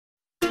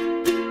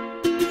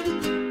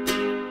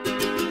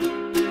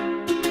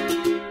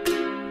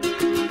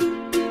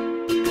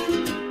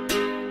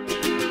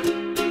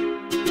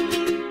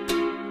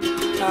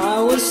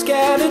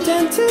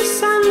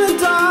dentist and the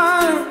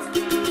dark.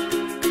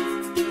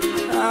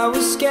 I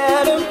was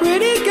scared of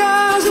pretty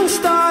girls and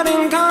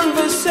starting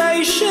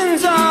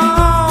conversations.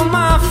 All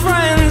my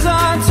friends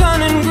are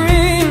turning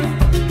green.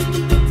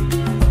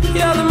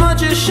 Yeah, the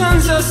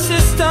magician's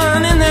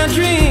assistant in their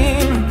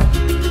dream.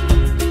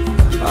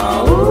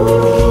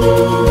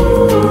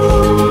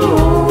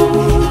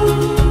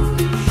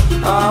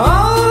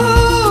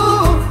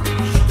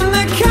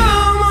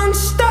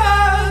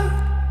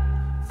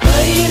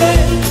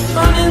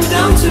 Running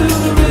down to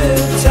the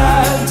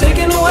riptide,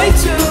 taken away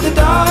to the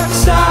dark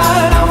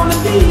side. I wanna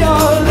be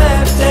your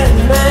left-hand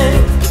man.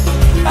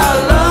 I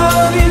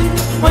love you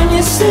when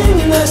you're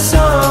singing that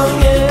song,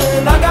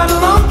 and I got a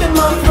lump in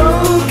my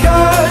throat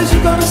 'cause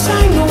you're gonna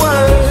sing the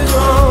words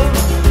wrong.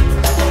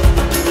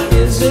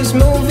 Is this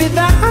movie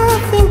that I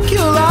think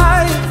you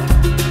like?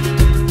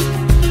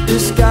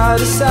 This guy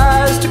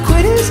decides to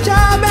quit his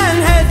job and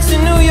head to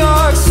New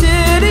York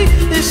City.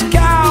 This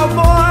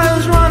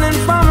cowboy's running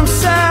from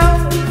himself.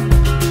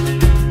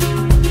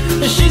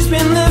 She's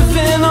been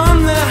living on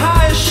the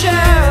highest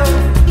shelf.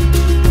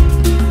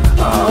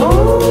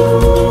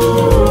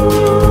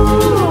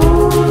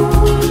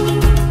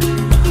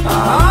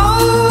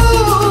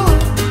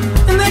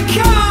 And they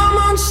come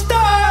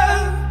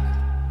unstuck.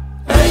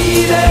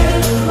 Lady,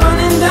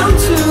 running down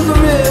to the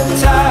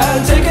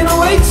riptide, taken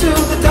away to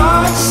the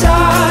dark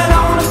side. I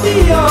wanna be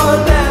your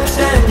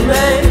left-hand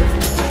man.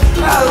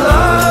 I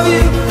love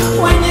you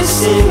when you're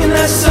singing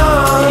that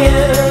song,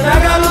 and I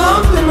got a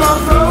lump in my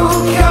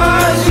throat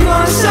 'cause you're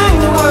gonna sing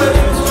the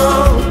words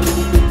wrong.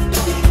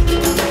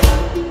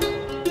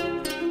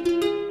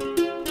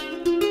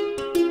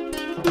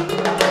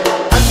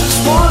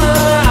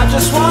 I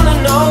just wanna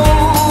know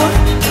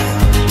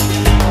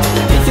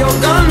if you're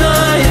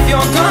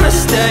gonna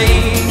stay.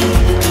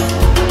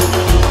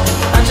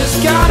 I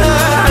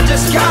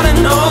just gotta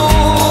know.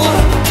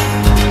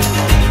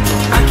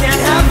 I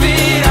can't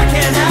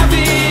have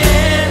it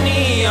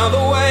any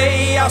other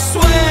way. I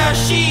swear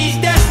she's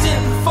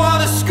destined for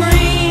the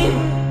screen.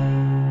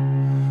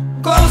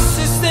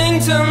 Closest thing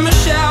to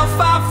Michelle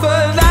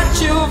Pfeiffer that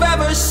you've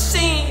ever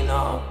seen.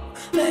 Oh,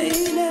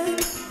 lady,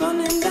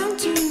 running down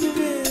to the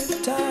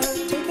riptide,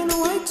 taken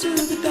away to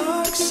the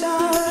dark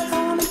side. I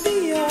wanna be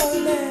your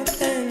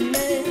left-hand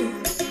man.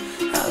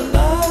 I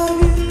love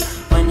you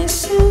when you're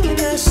singing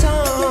that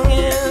song,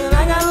 and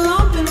I got a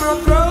lump in my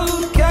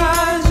throat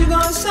 'cause you're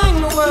gonna sing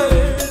the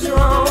words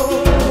wrong.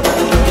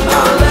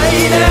 Oh,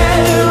 lady,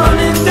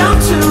 running down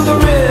to the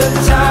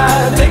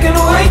riptide, taken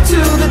away to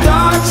the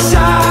dark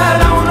side.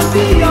 I wanna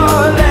be your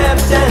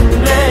left-hand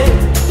man.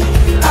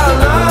 I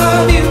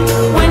love you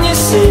when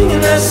you're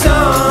singing that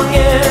song,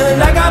 and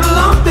I got a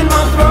lump in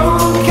my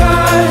throat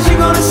 'cause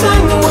you're gonna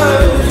sing the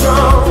words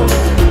wrong.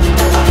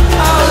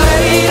 Oh,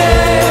 lady,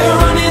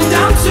 running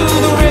down to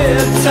the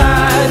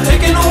riptide,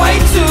 taken away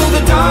to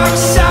the dark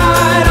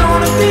side. I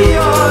wanna be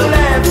your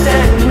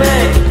left-hand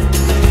man.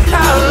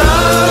 I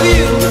love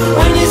you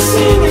when you're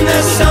singing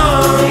that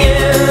song,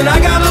 and I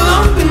got a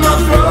lump in my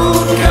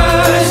throat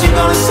 'cause you're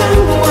gonna sing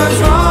the words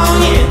wrong.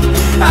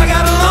 Yeah, I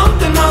got a lump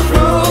in my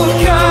throat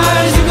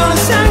 'cause you're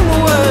gonna sing the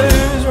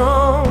words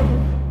wrong.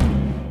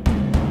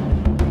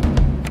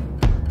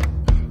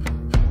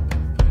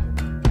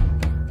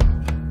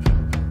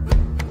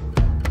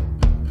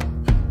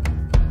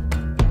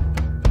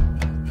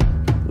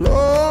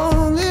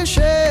 Lonely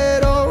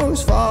shadows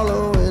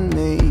following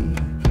me,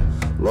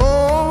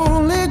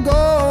 lonely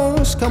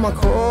ghosts come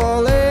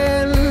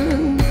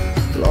a-calling,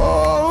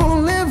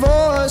 lonely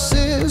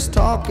voices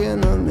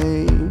talking to me.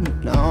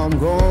 Now I'm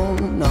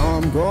gone, now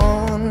I'm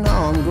gone,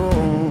 now I'm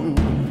gone.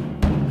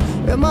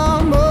 And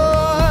my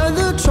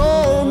mother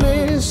told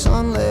me,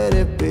 son, let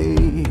it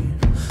be.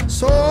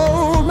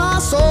 Sold my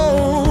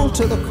soul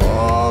to the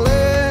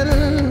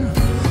calling,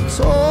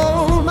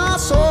 sold my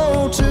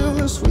soul to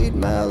a sweet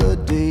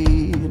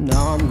melody.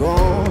 Now I'm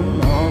gone,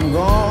 now I'm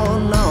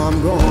gone, now I'm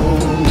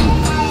gone.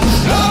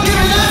 Oh, give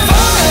me that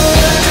fire.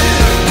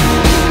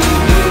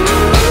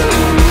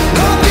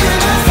 Oh, give me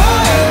that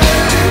fire.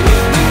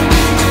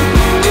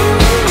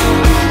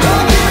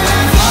 Oh, give me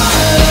that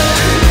fire.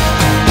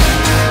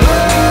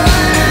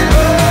 Burn,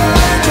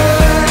 burn,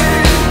 burn.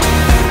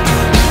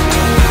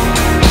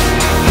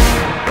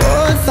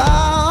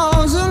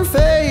 1,000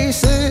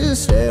 faces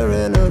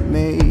staring at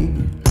me.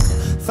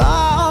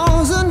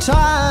 1,000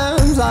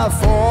 times I've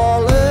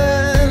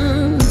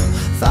fallen,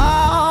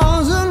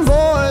 1,000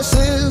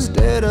 voices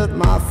dead at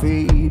my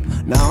feet.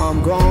 Now I'm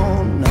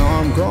gone, now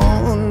I'm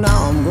gone,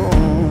 now I'm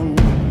gone.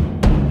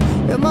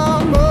 And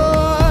my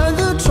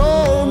mother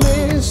told me,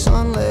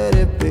 son, let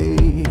it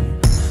be.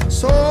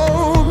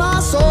 Sold my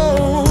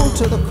soul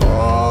to the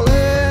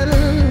calling,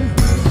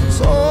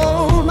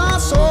 sold my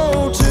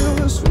soul to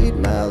a sweet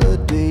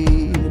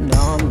melody.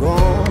 Now I'm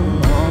gone,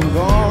 now I'm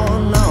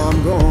gone, now I'm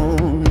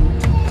gone.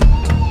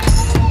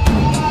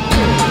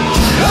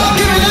 Oh,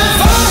 give me that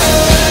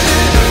fire.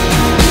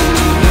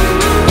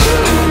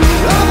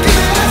 Oh, give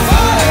me that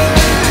fire.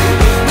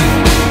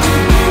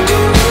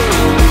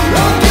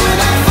 Oh, give me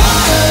that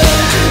fire.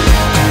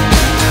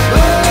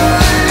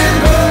 Burn,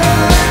 burn.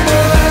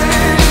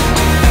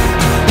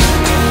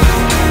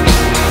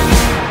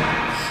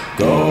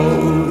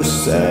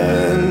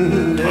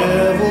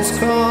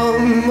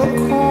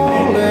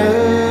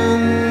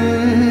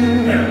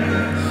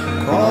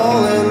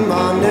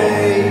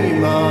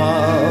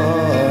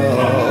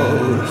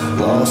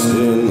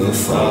 the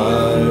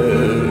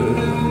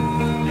fire.